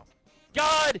incorrect, no.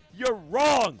 God, you're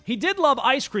wrong. He did love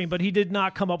ice cream, but he did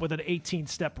not come up with an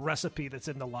 18-step recipe that's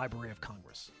in the Library of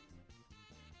Congress.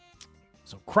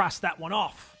 So cross that one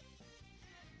off.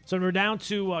 So we're down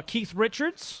to Keith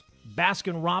Richards,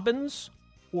 Baskin-Robbins,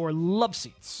 or Love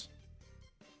Seats.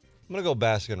 I'm going to go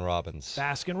Baskin-Robbins.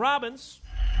 Baskin-Robbins.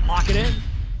 Lock it in.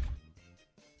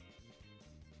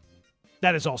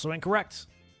 That is also incorrect.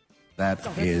 That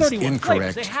is 31 incorrect.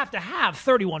 Flavors. They have to have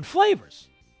 31 flavors.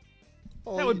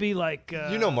 Well, that would be like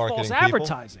marketing false people.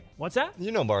 Advertising. What's that?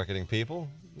 You know marketing people.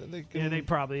 They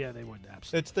would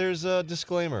absolutely. There's a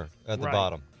disclaimer at the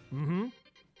bottom. Mm-hmm.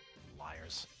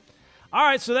 Liars. All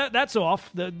right, so that's off.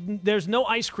 There's no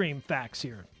ice cream facts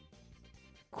here.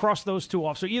 Cross those two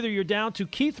off. So either you're down to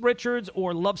Keith Richards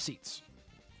or Love Seats.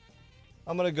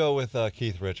 I'm going to go with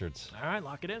Keith Richards. All right,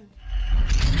 lock it in.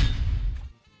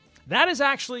 That is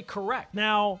actually correct.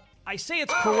 Now, I say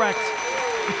it's correct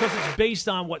because it's based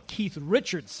on what Keith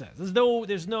Richards says.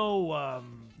 There's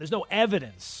no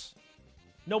evidence.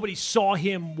 Nobody saw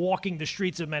him walking the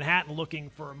streets of Manhattan looking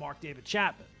for Mark David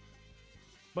Chapman.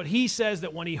 But he says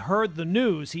that when he heard the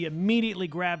news, he immediately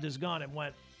grabbed his gun and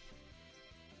went.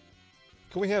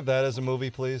 Can we have that as a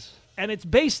movie, please? And it's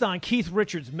based on Keith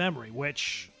Richards' memory,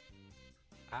 which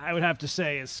I would have to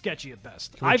say is sketchy at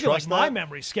best. I feel like my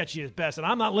memory is sketchy at best, and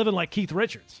I'm not living like Keith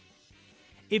Richards.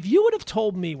 If you would have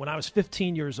told me when I was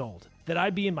 15 years old that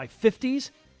I'd be in my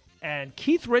 50s and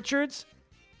Keith Richards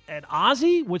and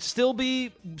Ozzy would still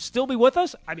be with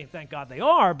us, I mean, thank God they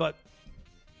are, but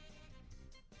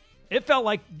it felt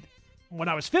like when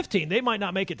I was 15, they might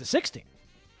not make it to 16.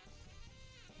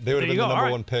 They would have been the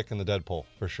number one pick in the Deadpool,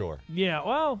 for sure. Yeah,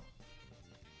 well,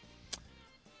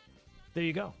 there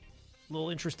you go. A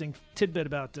little interesting tidbit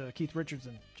about Keith Richards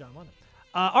and John Lennon.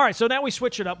 All right, so now we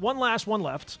switch it up. One last, one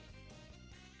left.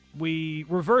 We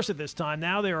reverse it this time.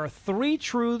 Now there are 3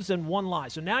 truths and 1 lie.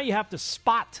 So now you have to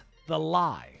spot the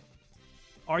lie.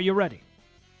 Are you ready?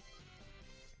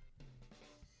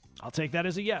 I'll take that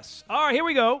as a yes. All right, here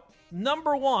we go.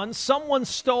 Number 1, someone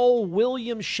stole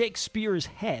William Shakespeare's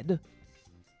head.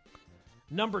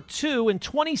 Number 2, in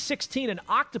 2016, an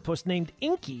octopus named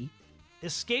Inky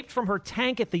escaped from her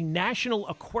tank at the National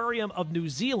Aquarium of New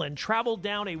Zealand, traveled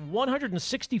down a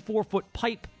 164-foot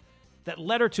pipe that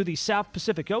led her to the South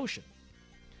Pacific Ocean.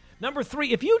 Number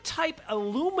 3, if you type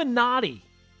Illuminati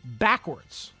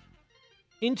backwards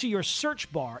into your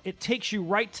search bar, it takes you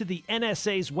right to the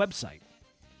NSA's website.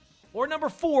 Or number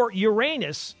 4,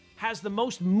 Uranus has the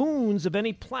most moons of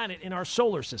any planet in our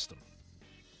solar system.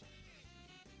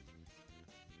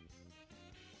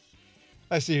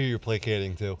 I see who you're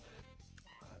placating to.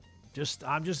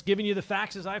 I'm just giving you the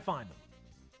facts as I find them.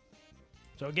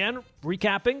 So again,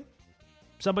 recapping.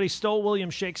 Somebody stole William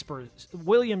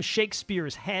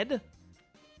Shakespeare's head.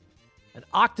 An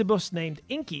octopus named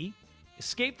Inky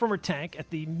escaped from her tank at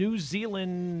the New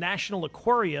Zealand National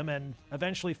Aquarium and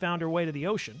eventually found her way to the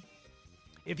ocean.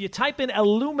 If you type in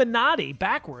Illuminati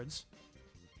backwards,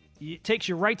 it takes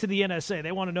you right to the NSA.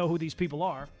 They want to know who these people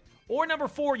are. Or number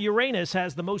 4, Uranus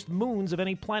has the most moons of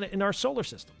any planet in our solar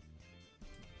system.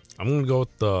 I'm going to go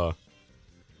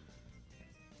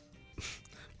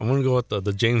with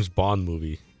the James Bond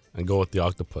movie and go with the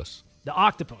octopus. The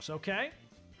octopus, okay.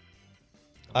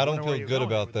 I don't feel good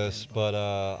about this, but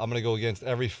I'm going to go against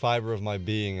every fiber of my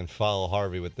being and follow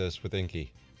Harvey with this, with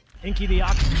Inky. Inky the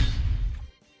octopus.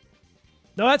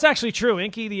 No, that's actually true.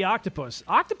 Inky the octopus.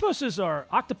 Octopuses are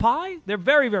octopi. They're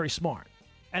very, very smart,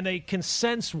 and they can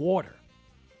sense water.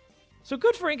 So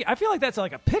good for Inky. I feel like that's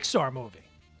like a Pixar movie.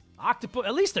 Octopus,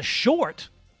 at least a short.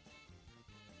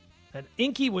 And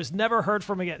Inky was never heard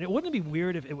from again. Wouldn't it be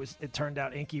weird if it turned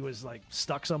out Inky was like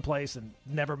stuck someplace and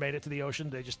never made it to the ocean?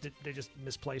 They just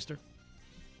misplaced her.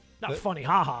 Not funny,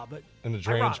 haha, but in the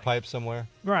drainage ironic. pipe somewhere.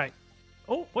 Right.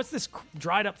 Oh, what's this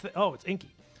dried up thing? Oh, it's inky.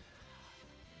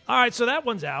 All right, so that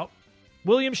one's out.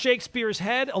 William Shakespeare's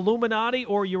head, Illuminati,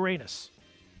 or Uranus?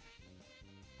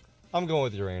 I'm going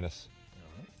with Uranus.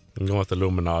 I'm going with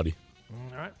Illuminati.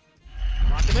 All right.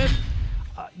 Lock him in.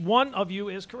 One of you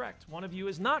is correct. One of you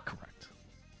is not correct.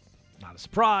 Not a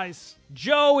surprise.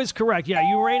 Joe is correct. Yeah,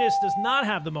 Uranus does not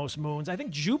have the most moons. I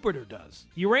think Jupiter does.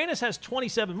 Uranus has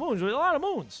 27 moons. There's a lot of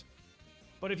moons.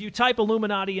 But if you type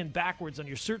Illuminati in backwards on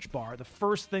your search bar, the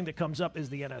first thing that comes up is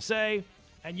the NSA.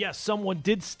 And yes, someone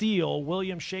did steal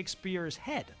William Shakespeare's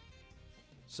head.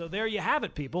 So there you have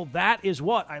it, people. That is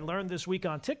what I learned this week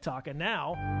on TikTok. And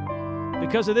now,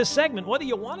 because of this segment, whether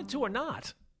you wanted to or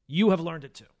not, you have learned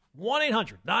it too.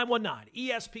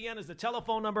 1-800-919-ESPN is the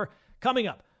telephone number. Coming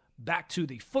up, back to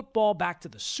the football, back to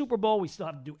the Super Bowl. We still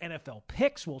have to do NFL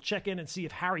picks. We'll check in and see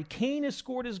if Harry Kane has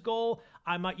scored his goal.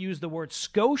 I might use the word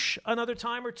skosh another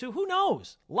time or two. Who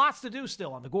knows? Lots to do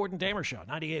still on the Gordon Damer Show.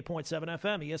 98.7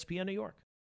 FM, ESPN New York.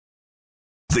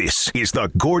 This is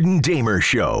the Gordon Damer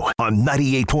Show on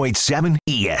 98.7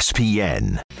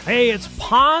 ESPN. Hey, it's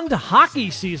pond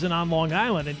hockey season on Long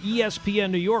Island, and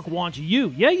ESPN New York wants you,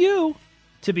 you,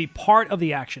 to be part of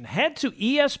the action. Head to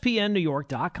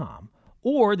ESPNNewYork.com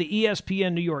or the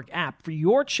ESPN New York app for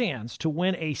your chance to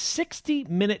win a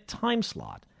 60-minute time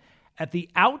slot at the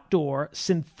outdoor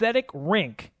synthetic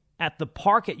rink at the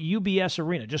park at UBS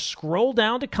Arena. Just scroll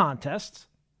down to contests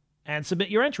and submit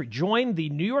your entry. Join the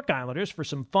New York Islanders for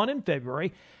some fun in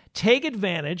February. Take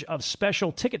advantage of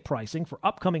special ticket pricing for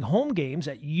upcoming home games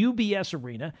at UBS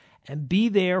Arena and be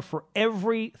there for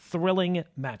every thrilling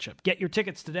matchup. Get your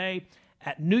tickets today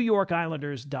at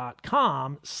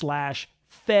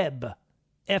NewYorkIslanders.com/Feb.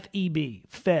 F-E-B.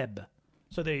 Feb.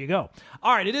 So there you go.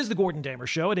 All right, it is the Gordon Damer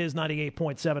Show. It is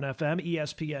 98.7 FM,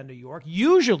 ESPN New York.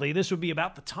 Usually this would be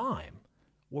about the time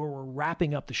where we're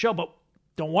wrapping up the show, but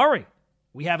don't worry.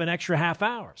 We have an extra half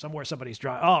hour. Somewhere somebody's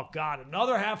driving. Oh, God,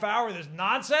 another half hour of this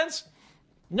nonsense?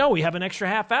 No, we have an extra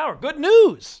half hour. Good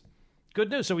news. Good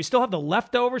news. So we still have the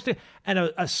leftovers and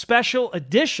a special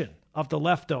edition of the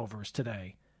leftovers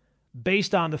today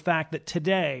based on the fact that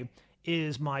today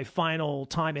is my final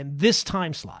time in this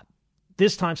time slot.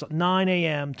 This time slot, 9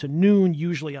 a.m. to noon,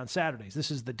 usually on Saturdays.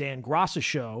 This is the Dan Grossa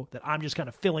show that I'm just kind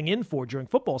of filling in for during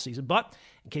football season. But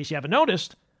in case you haven't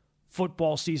noticed,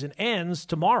 football season ends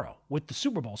tomorrow with the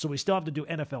Super Bowl. So we still have to do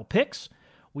NFL picks.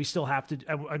 We still have to,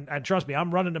 and trust me,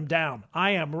 I'm running them down.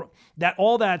 I am,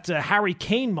 all that Harry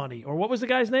Kane money, or what was the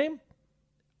guy's name?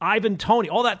 Ivan Toney.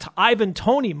 All that Ivan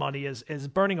Toney money is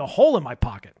burning a hole in my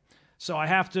pocket. So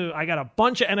I got a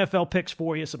bunch of NFL picks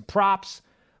for you, some props,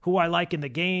 who I like in the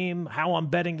game, how I'm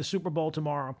betting the Super Bowl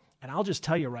tomorrow. And I'll just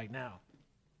tell you right now,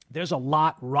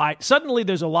 suddenly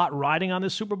there's a lot riding on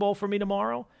this Super Bowl for me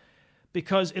tomorrow.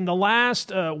 Because in the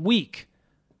last week,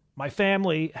 my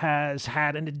family has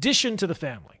had, in addition to the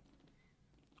family,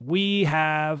 we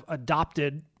have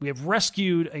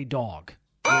rescued a dog,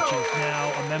 which is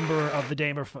now a member of the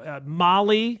Damer,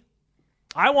 Molly.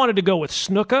 I wanted to go with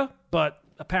Snuka, but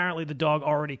apparently the dog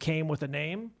already came with a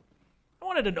name. I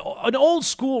wanted an old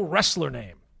school wrestler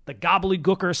name, the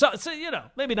Gobbledygooker. So,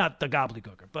 maybe not the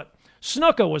Gobbledygooker, but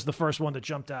Snuka was the first one that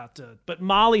jumped out. But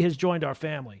Molly has joined our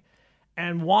family.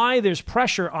 And why there's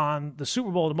pressure on the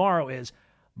Super Bowl tomorrow is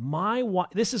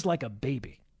this is like a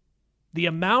baby. The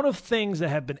amount of things that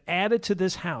have been added to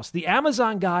this house. The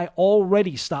Amazon guy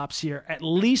already stops here at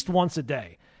least once a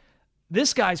day.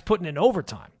 This guy's putting in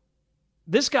overtime.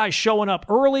 This guy's showing up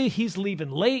early. He's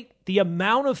leaving late. The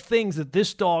amount of things that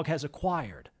this dog has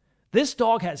acquired. This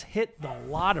dog has hit the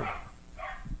lottery.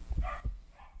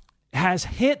 Has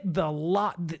hit the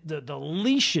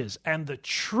leashes and the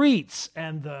treats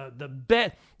and the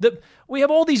bed. We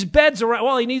have all these beds around.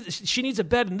 Well, she needs a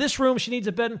bed in this room. She needs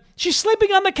a bed. She's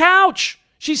sleeping on the couch.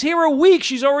 She's here a week.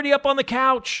 She's already up on the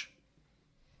couch.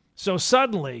 So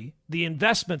suddenly, the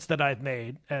investments that I've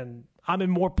made, and I'm in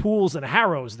more pools than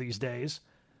Harrows these days,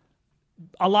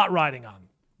 a lot riding on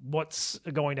what's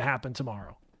going to happen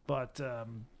tomorrow. But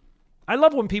I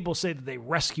love when people say that they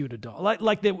rescued a dog,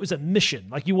 like there was a mission,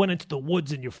 like you went into the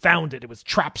woods and you found it. It was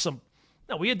trapped.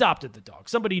 No, we adopted the dog.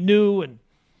 Somebody knew and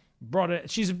brought it.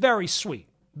 She's very sweet.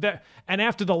 And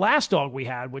after the last dog we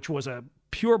had, which was a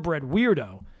purebred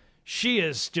weirdo, she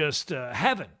is just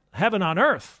heaven on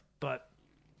earth. But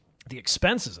the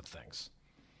expenses of things,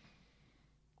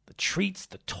 the treats,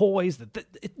 the toys,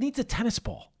 it needs a tennis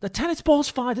ball. The tennis ball's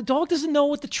fine. The dog doesn't know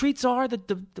what the treats are.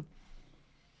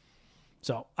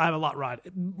 So I have a lot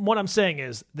riding. What I'm saying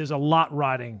is there's a lot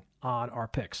riding on our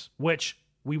picks, which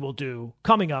we will do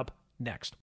coming up next.